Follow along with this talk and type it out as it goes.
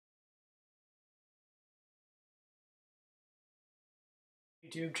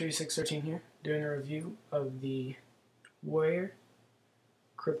YouTube, Tree613 here, doing a review of the Warrior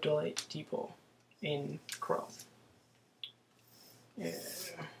Krypolyte depot in chrome. Yeah,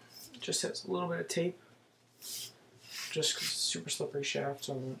 just has a little bit of tape, just 'cause it's a super slippery shaft,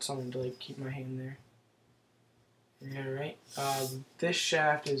 so I want something to like keep my hand there. Yeah, right. This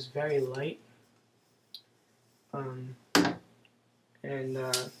shaft is very light, and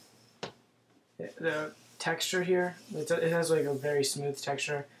the texture here, it has like a very smooth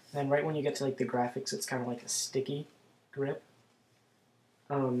texture, and then right when you get to like the graphics, it's kind of like a sticky grip.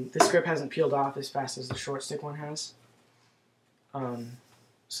 This grip hasn't peeled off as fast as the short stick one has,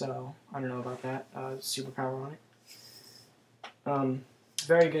 so I don't know about that. Superpower on it.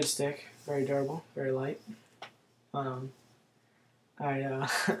 Very good stick, very durable, very light. I I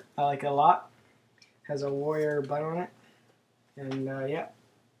like it a lot. Has a Warrior butt on it, and yeah.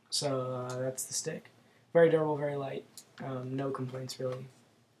 So that's the stick. Very durable, very light. No complaints really.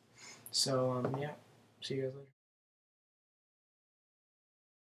 So yeah. See you guys later.